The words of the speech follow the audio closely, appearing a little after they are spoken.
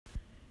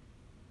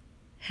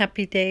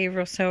Happy day,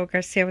 Rosario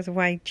Garcia with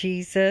Why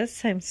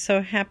Jesus. I'm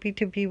so happy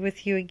to be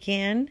with you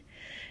again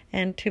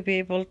and to be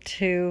able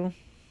to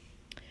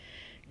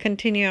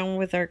continue on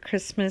with our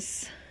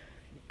Christmas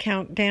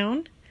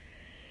countdown.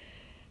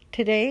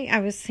 Today I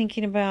was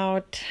thinking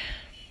about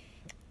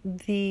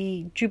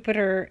the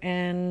Jupiter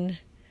and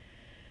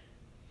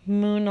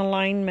moon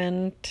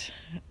alignment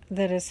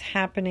that is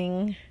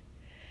happening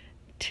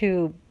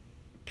to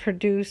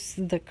produce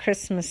the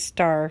Christmas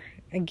star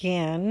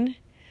again.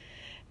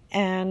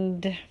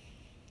 And,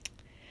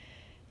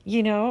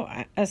 you know,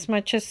 as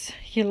much as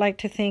you like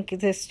to think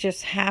this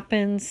just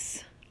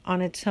happens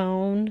on its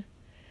own,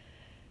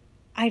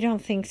 I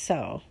don't think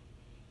so.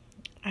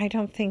 I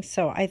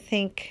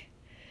think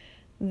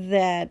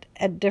that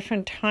at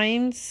different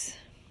times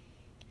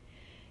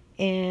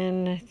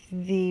in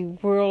the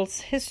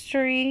world's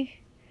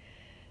history,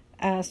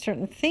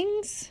 certain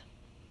things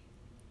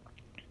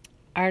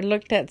are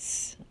looked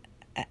at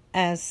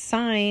as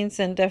signs,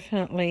 and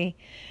definitely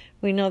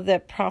we know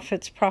that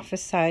prophets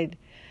prophesied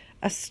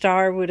a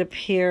star would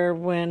appear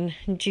when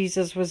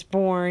Jesus was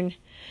born,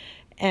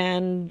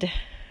 and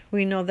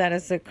we know that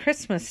as a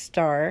Christmas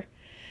star.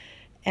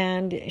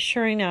 And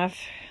sure enough,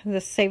 the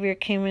Savior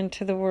came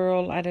into the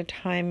world at a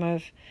time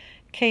of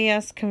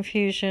chaos,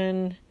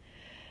 confusion,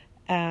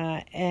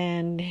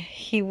 and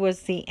he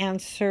was the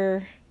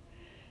answer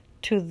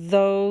to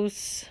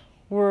those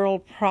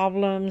world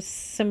problems,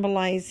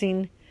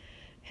 symbolizing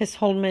his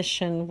whole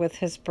mission with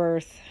his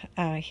birth.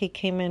 He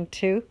came in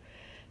to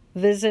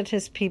visit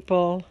his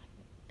people,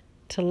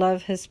 to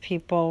love his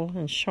people,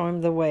 and show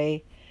him the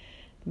way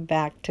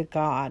back to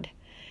God.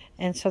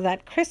 And so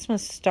that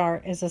Christmas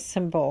star is a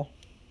symbol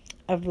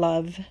of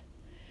love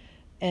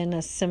and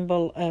a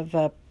symbol of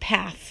a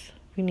path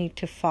we need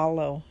to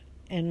follow,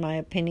 in my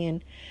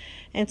opinion.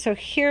 And so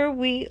here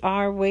we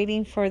are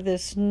waiting for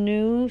this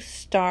new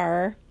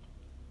star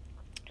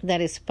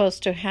that is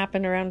supposed to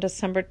happen around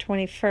December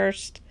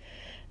 21st.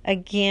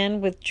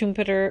 Again, with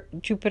Jupiter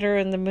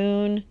and the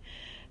moon.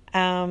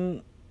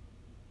 And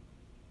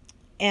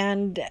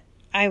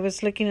I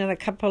was looking at a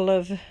couple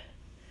of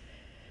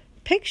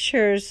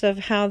pictures of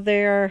how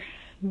they're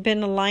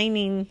been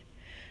aligning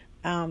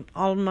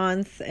all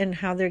month and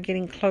how they're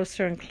getting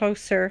closer and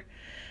closer.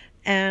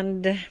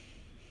 And,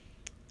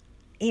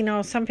 you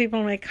know, some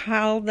people may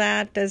call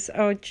that as,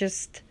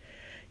 just,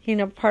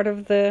 part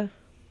of the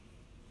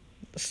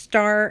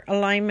star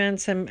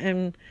alignments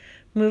and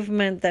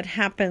movement that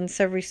happens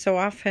every so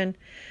often.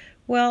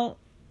 Well,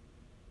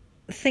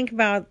 think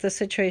about the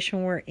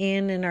situation we're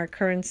in our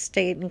current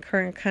state and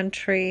current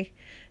country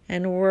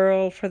and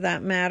world, for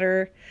that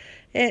matter.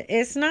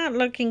 It's not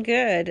looking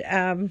good.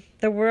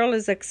 The world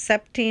is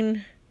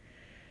accepting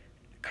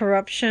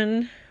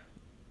corruption,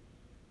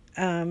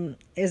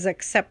 is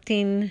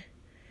accepting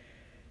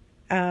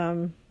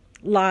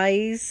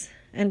lies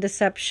and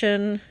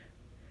deception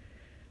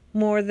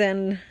more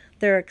than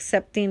they're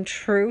accepting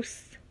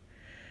truth.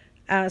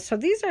 So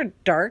these are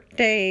dark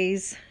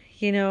days,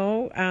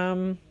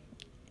 and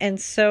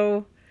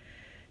so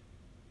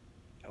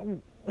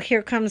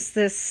here comes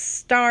this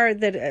star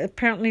that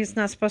apparently is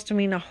not supposed to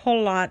mean a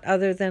whole lot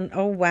other than,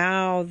 oh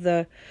wow,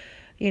 the,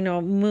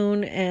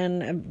 moon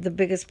and the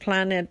biggest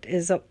planet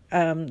is,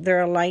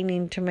 they're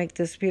aligning to make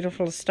this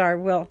beautiful star.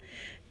 Well,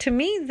 to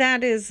me,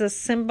 that is a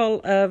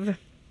symbol of,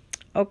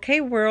 okay,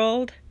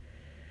 world,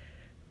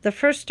 the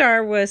first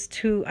star was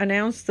to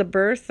announce the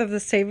birth of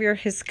the Savior,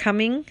 his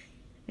coming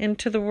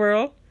into the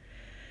world.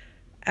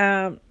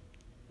 The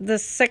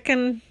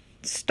second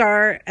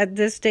star at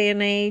this day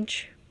and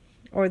age,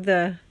 or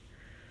the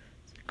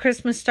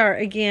Christmas star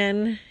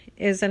again,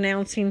 is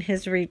announcing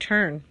his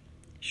return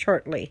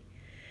shortly.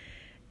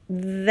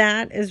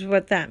 That is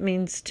what that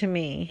means to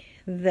me,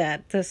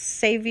 that the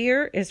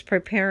Savior is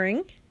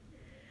preparing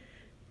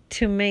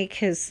to make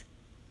his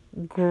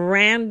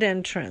grand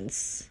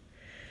entrance.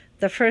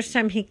 The first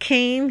time he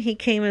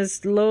came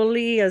as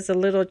lowly as a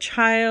little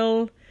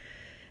child,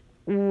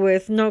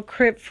 with no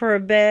crib for a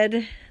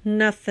bed,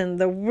 nothing.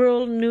 The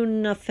world knew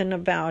nothing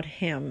about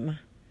him,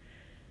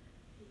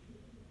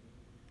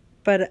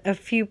 but a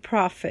few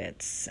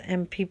prophets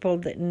and people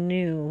that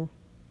knew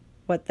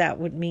what that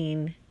would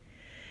mean.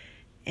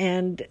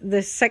 And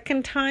the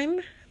second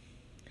time,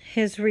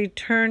 his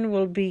return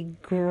will be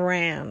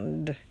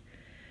grand.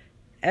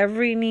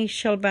 Every knee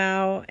shall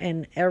bow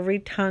and every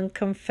tongue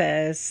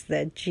confess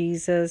that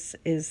Jesus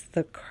is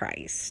the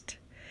Christ.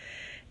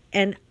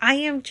 And I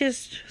am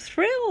just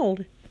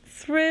thrilled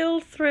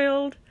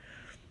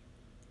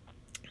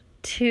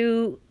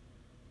to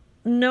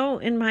know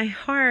in my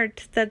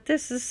heart that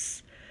this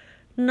is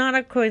not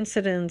a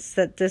coincidence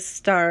that this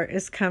star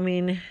is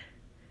coming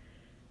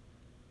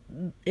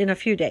in a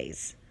few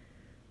days.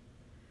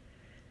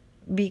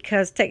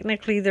 Because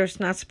technically there's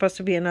not supposed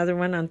to be another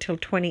one until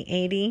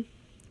 2080.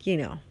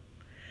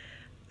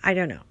 I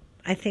don't know.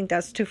 I think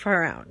that's too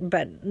far out.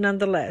 But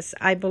nonetheless,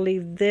 I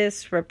believe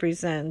this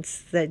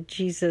represents that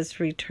Jesus'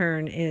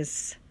 return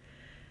is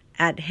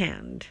at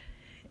hand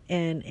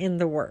and in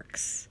the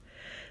works.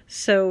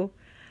 So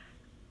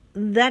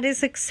that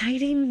is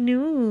exciting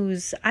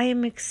news. I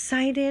am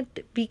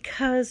excited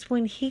because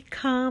when he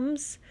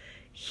comes,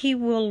 he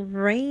will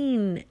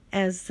reign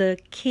as the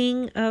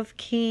King of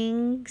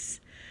Kings,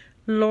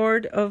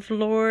 Lord of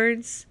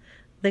Lords,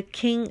 the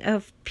King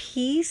of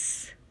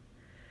Peace.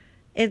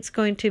 It's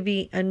going to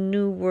be a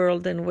new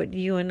world than what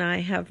you and I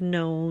have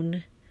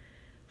known,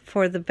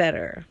 for the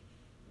better.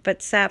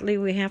 But sadly,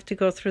 we have to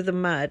go through the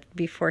mud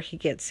before he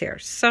gets here.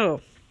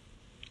 So,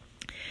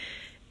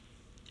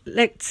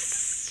 let's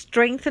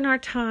strengthen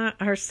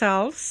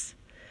ourselves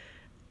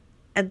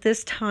at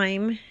this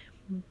time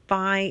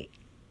by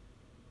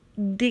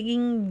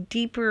digging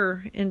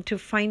deeper into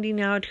finding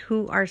out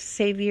who our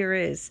Savior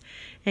is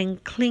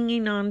and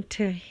clinging on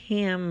to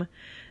him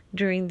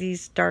during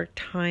these dark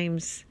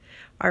times.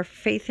 Our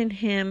faith in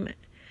him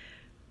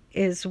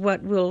is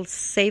what will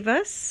save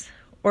us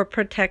or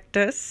protect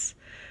us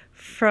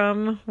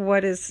from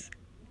what is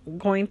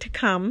going to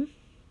come.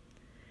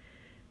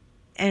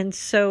 And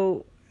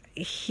so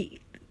he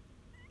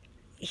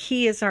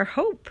is our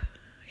hope.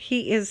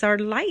 He is our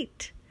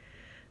light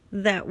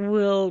that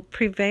will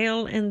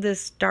prevail in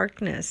this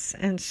darkness.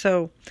 And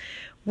so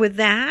with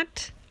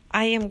that,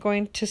 I am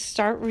going to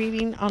start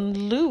reading on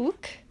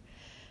Luke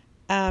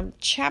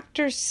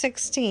chapter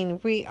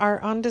 16. We are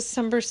on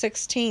December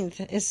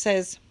 16th. It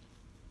says,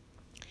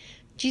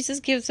 Jesus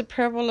gives a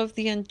parable of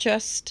the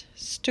unjust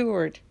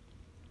steward.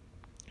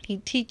 He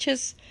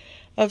teaches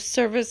of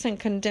service and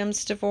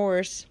condemns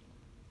divorce.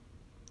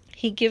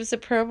 He gives a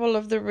parable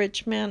of the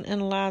rich man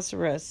and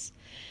Lazarus.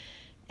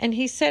 And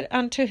he said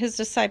unto his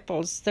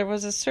disciples, there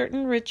was a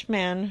certain rich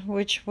man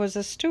which was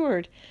a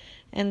steward,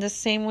 and the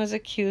same was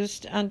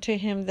accused unto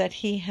him that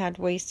he had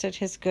wasted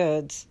his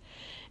goods.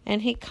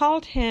 And he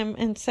called him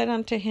and said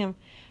unto him,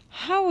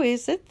 how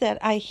is it that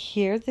I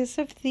hear this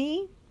of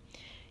thee?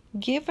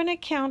 Give an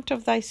account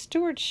of thy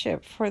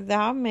stewardship, for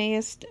thou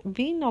mayest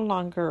be no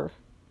longer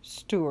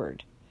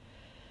steward.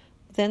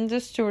 Then the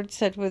steward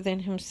said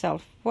within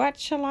himself, what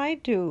shall I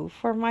do?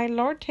 For my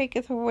Lord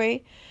taketh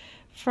away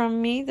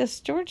from me the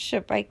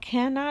stewardship. I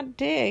cannot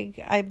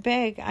dig. I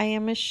beg. I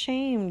am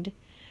ashamed.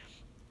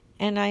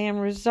 And I am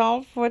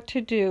resolved what to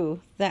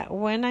do, that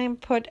when I am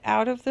put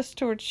out of the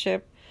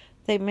stewardship,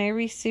 they may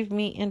receive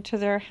me into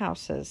their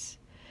houses.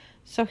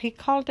 So he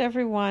called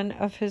every one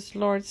of his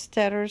Lord's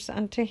debtors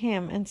unto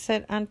him, and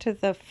said unto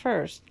the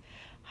first,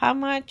 how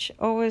much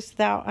owest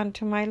thou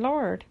unto my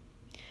Lord?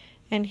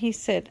 And he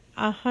said,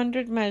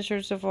 100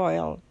 measures of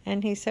oil.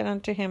 And he said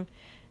unto him,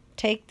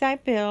 take thy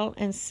bill,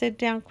 and sit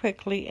down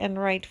quickly, and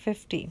write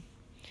 50.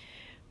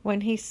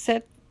 Then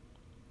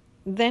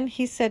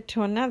he said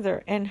to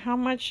another, and how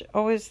much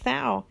owest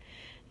thou?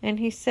 And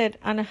he said,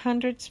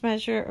 100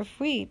 measures of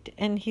wheat.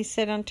 And he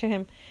said unto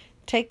him,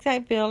 take thy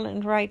bill,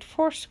 and write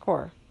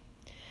 80.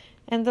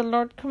 And the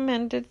Lord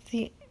commended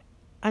the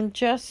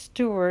unjust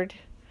steward,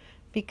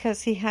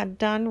 because he had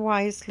done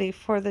wisely.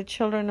 For the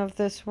children of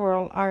this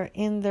world are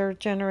in their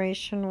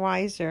generation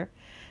wiser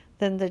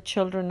than the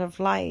children of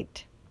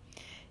light.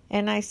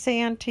 And I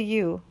say unto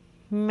you,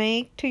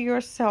 make to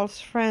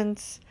yourselves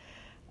friends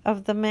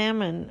of the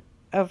mammon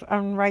of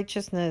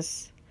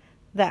unrighteousness,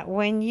 that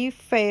when ye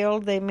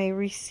fail, they may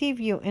receive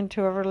you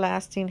into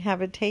everlasting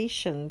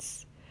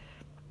habitations.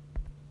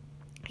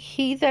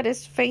 He that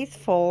is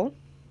faithful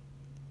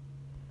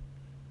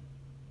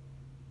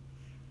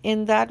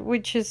in that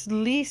which is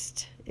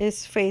least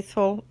is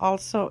faithful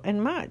also in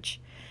much.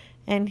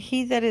 And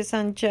he that is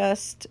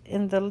unjust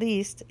in the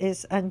least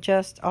is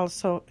unjust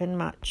also in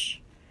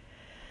much.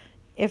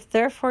 If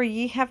therefore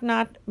ye have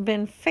not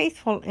been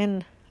faithful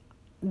in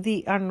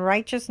the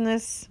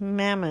unrighteousness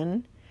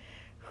mammon,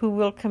 who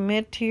will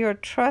commit to your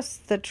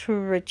trust the true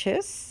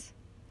riches?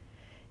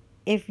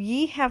 If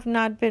ye have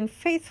not been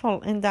faithful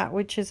in that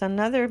which is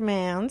another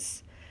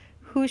man's,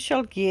 who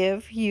shall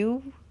give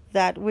you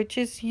that which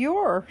is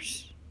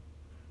yours,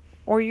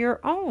 or your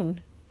own?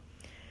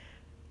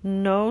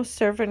 No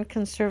servant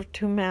can serve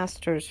two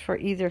masters, for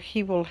either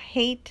he will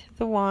hate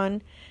the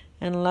one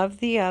and love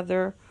the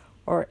other,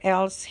 or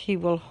else he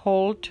will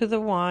hold to the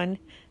one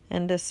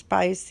and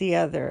despise the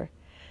other.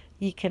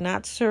 Ye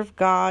cannot serve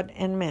God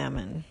and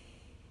mammon.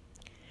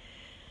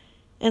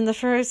 And the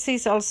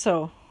Pharisees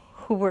also,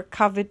 who were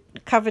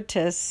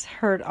covetous,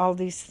 heard all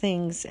these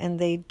things, and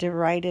they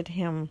derided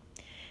him.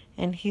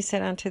 And he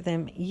said unto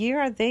them, Ye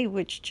are they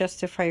which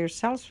justify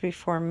yourselves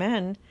before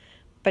men,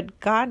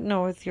 but God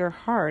knoweth your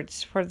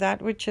hearts, for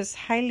that which is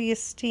highly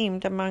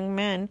esteemed among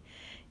men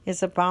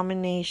is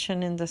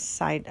abomination in the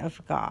sight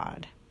of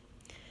God.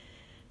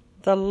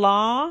 The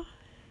law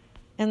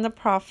and the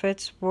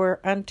prophets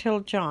were until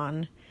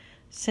John.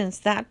 Since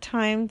that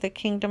time the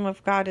kingdom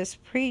of God is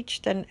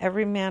preached, and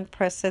every man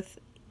presseth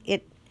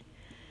it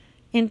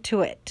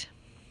into it.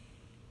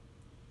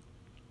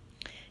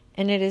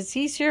 And it is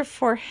easier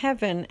for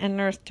heaven and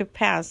earth to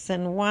pass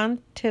than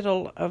one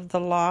tittle of the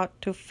law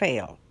to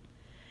fail.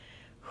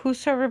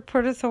 Whosoever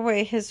putteth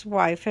away his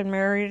wife and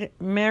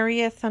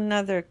marrieth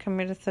another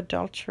committeth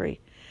adultery.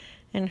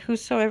 And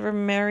whosoever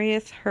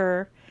marrieth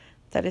her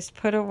that is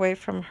put away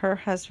from her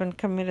husband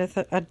committeth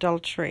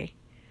adultery.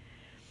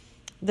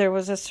 there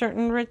was a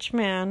certain rich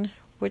man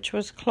which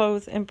was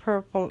clothed in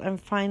purple and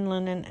fine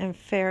linen, and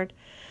fared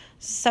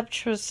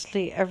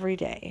sumptuously every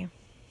day.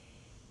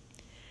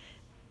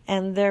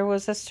 And there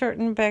was a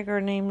certain beggar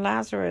named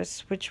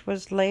Lazarus, which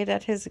was laid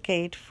at his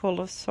gate,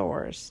 full of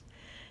sores,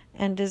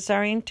 and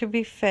desiring to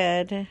be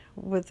fed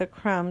with the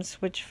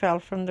crumbs which fell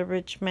from the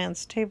rich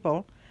man's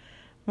table.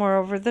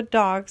 Moreover, the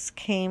dogs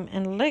came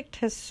and licked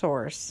his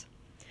sores.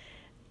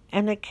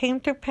 And it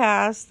came to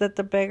pass that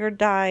the beggar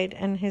died,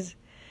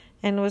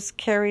 and was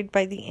carried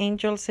by the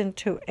angels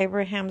into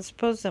Abraham's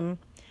bosom.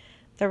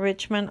 The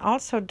rich man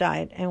also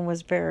died and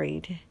was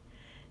buried.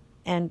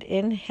 And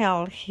in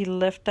hell he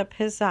lift up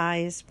his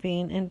eyes,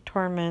 being in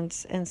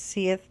torments, and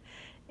seeth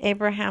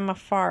Abraham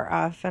afar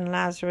off, and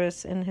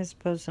Lazarus in his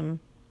bosom.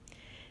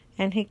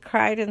 And he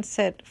cried and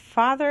said,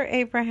 Father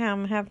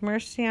Abraham, have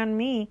mercy on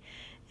me,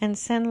 and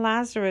send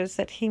Lazarus,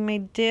 that he may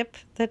dip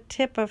the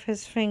tip of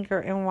his finger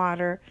in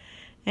water,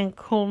 and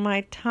cool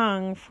my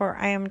tongue, for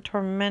I am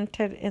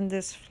tormented in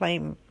this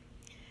flame.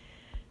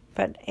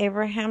 But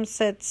Abraham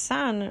said,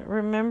 Son,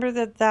 remember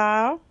that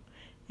thou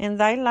in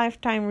thy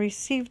lifetime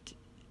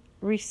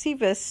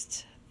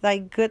receivest thy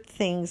good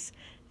things,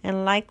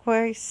 and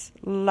likewise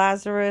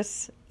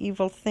Lazarus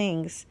evil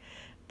things.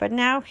 But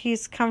now he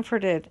is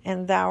comforted,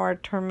 and thou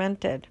art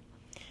tormented.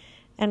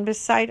 And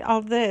beside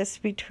all this,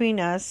 between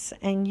us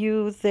and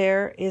you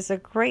there is a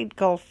great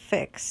gulf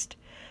fixed,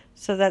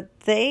 so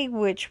that they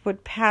which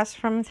would pass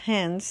from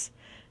hence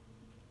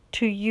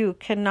to you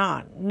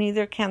cannot,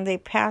 neither can they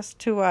pass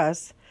to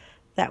us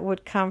that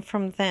would come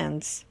from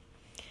thence.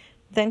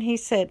 Then he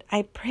said,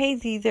 I pray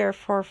thee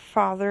therefore,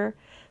 Father,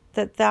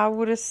 that thou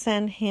wouldest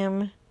send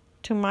him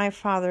to my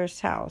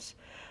father's house.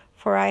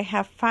 For I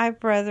have 5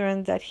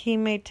 brethren, that he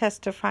may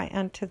testify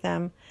unto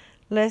them,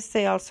 lest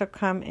they also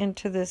come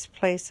into this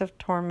place of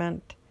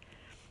torment.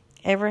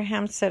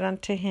 Abraham said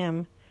unto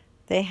him,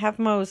 They have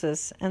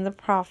Moses and the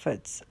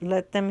prophets,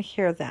 let them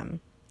hear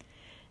them.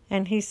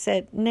 And he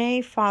said,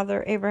 Nay,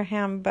 Father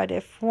Abraham, but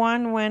if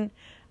one went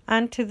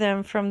unto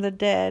them from the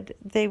dead,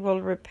 they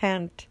will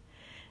repent.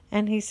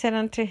 And he said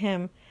unto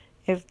him,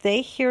 If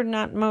they hear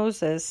not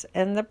Moses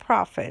and the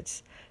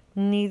prophets,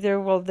 neither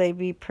will they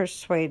be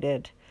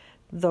persuaded,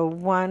 though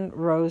one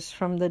rose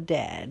from the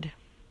dead.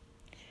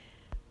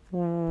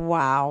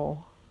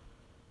 Wow.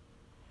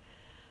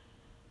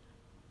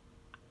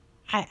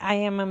 I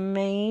am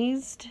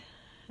amazed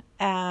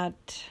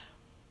at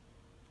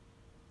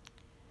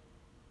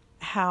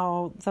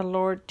how the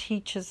Lord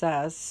teaches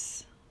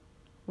us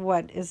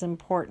what is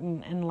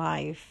important in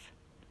life.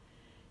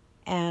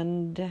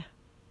 And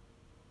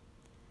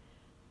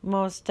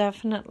most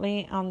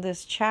definitely on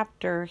this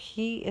chapter,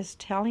 he is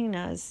telling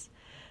us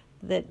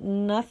that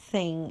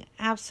nothing,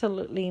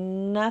 absolutely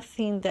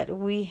nothing that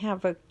we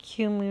have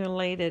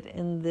accumulated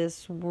in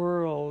this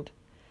world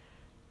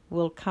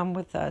will come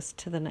with us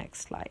to the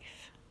next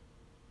life.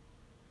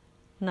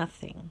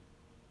 Nothing.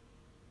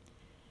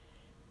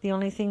 The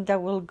only thing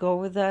that will go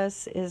with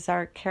us is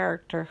our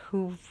character,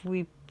 who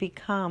we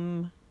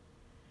become.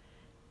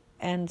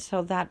 And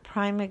so that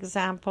prime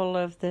example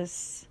of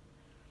this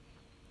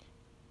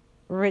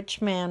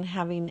rich man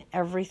having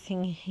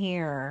everything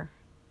here,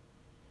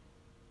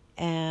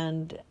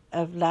 and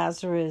of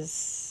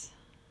Lazarus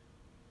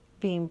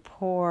being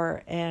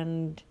poor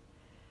and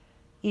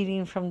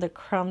eating from the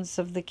crumbs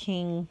of the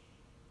king.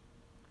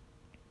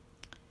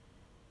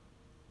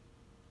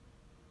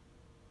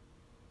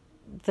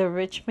 The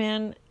rich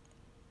man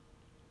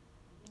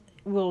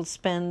will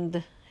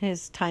spend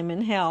his time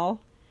in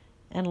hell,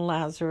 and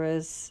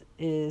Lazarus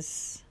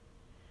is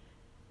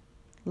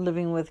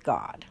living with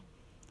God.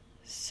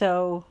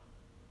 So,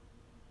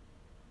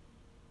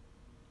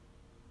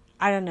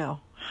 I don't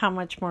know how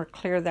much more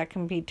clear that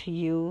can be to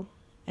you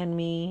and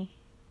me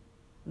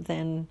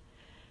than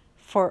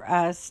for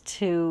us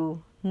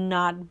to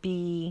not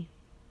be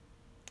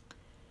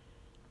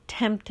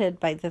tempted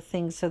by the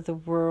things of the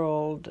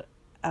world,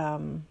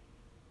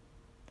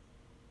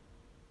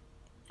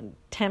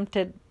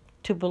 tempted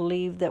to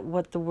believe that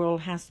what the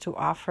world has to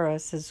offer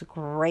us is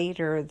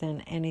greater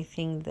than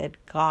anything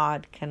that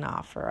God can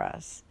offer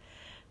us.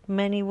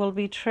 Many will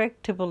be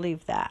tricked to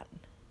believe that.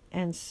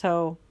 And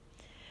so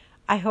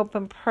I hope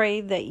and pray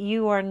that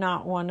you are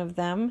not one of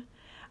them.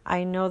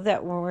 I know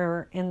that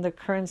we're in the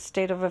current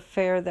state of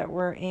affair that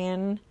we're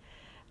in.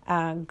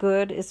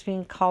 Good is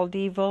being called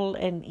evil,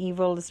 and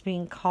evil is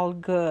being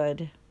called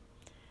good.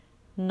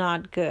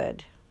 Not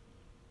good.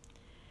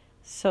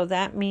 So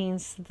that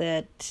means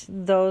that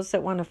those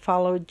that want to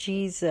follow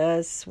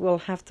Jesus will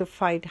have to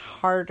fight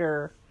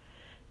harder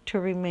to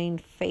remain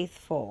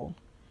faithful,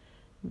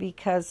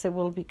 because it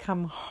will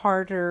become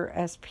harder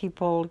as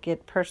people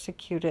get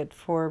persecuted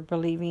for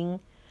believing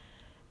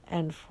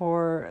and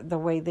for the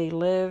way they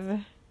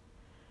live.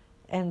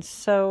 And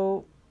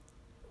so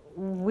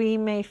we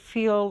may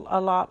feel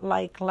a lot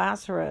like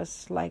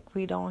Lazarus, like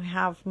we don't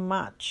have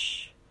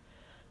much,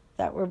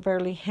 that we're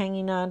barely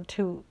hanging on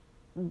to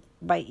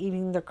by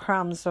eating the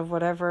crumbs of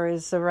whatever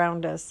is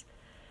around us.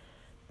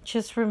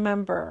 Just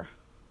remember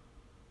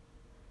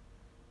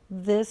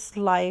this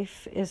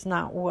life is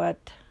not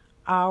what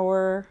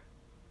our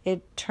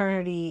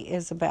eternity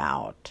is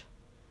about.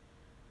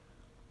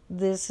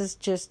 This is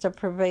just a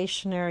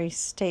probationary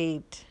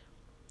state.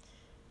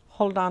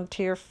 Hold on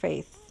to your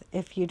faith.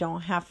 If you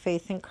don't have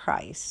faith in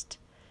Christ,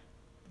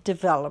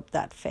 develop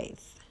that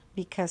faith,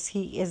 because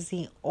He is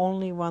the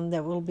only one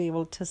that will be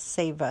able to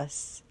save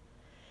us.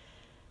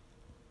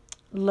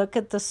 Look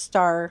at the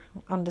star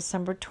on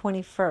December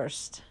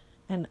 21st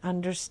and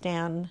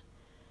understand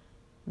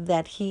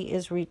that He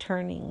is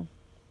returning.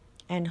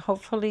 And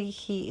hopefully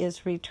He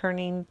is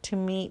returning to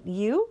meet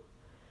you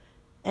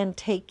and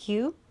take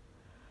you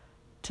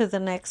to the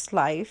next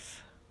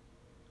life,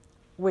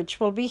 which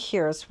will be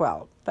here as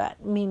well,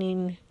 but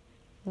meaning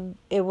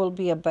it will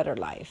be a better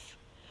life.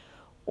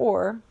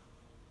 Or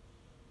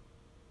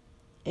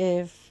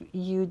if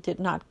you did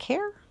not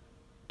care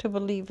to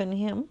believe in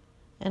Him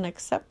and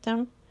accept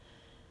Him,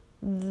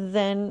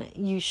 then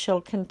you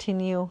shall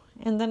continue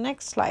in the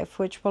next life,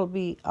 which will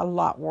be a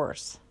lot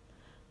worse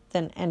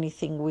than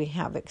anything we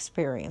have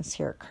experienced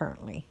here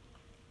currently.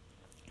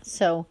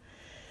 So,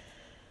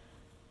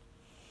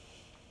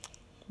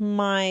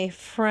 my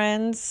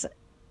friends,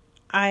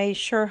 I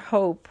sure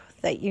hope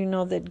that you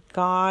know that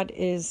God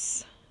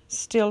is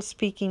still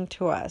speaking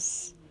to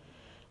us,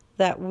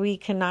 that we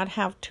cannot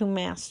have two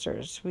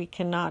masters. We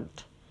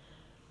cannot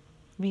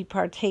be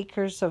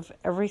partakers of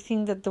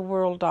everything that the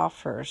world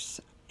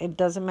offers. It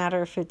doesn't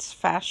matter if it's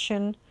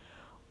fashion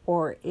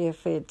or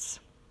if it's,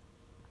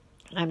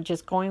 I'm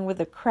just going with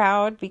the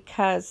crowd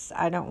because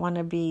I don't want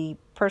to be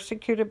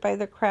persecuted by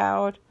the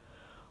crowd,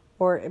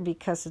 or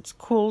because it's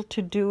cool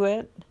to do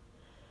it.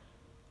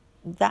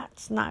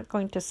 That's not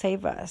going to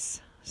save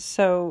us.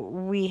 So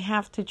we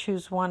have to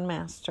choose one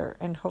master,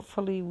 and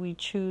hopefully we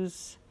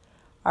choose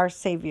our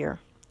Savior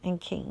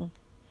and King.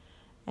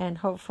 And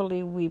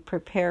hopefully we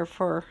prepare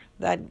for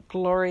that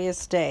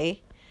glorious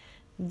day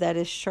that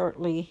is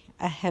shortly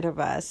ahead of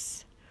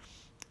us,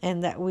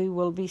 and that we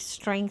will be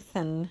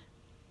strengthened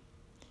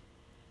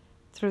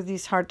through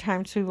these hard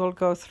times we will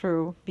go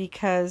through,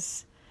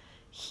 because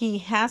He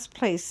has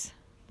placed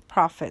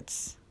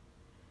prophets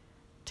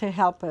to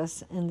help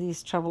us in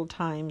these troubled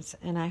times.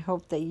 And I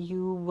hope that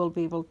you will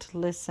be able to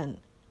listen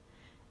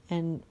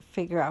and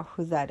figure out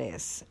who that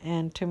is.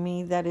 And to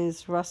me, that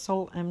is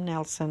Russell M.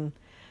 Nelson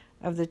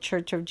of the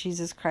Church of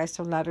Jesus Christ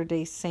of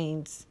Latter-day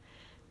Saints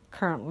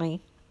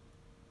currently.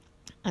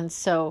 And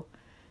so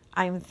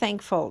I'm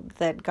thankful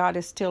that God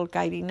is still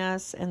guiding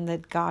us, and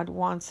that God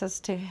wants us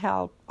to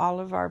help all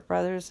of our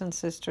brothers and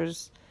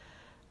sisters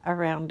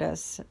around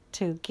us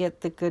to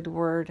get the good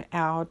word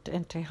out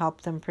and to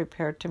help them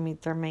prepare to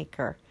meet their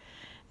Maker.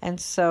 And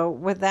so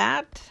with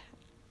that,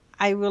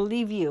 I will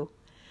leave you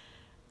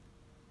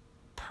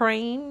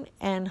praying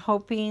and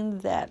hoping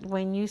that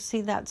when you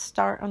see that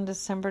star on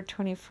December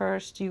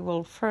 21st, you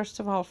will first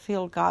of all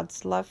feel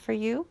God's love for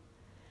you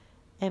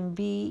and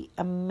be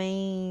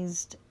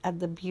amazed at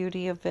the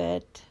beauty of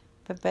it.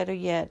 But better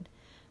yet,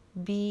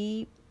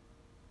 be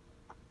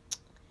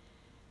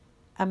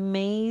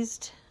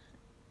amazed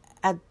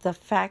at the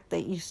fact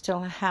that you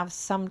still have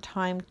some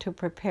time to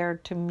prepare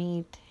to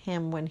meet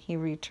Him when He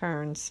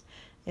returns,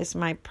 is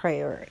my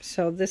prayer.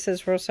 So this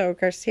is Rosa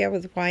Garcia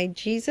with Why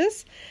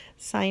Jesus,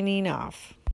 signing off.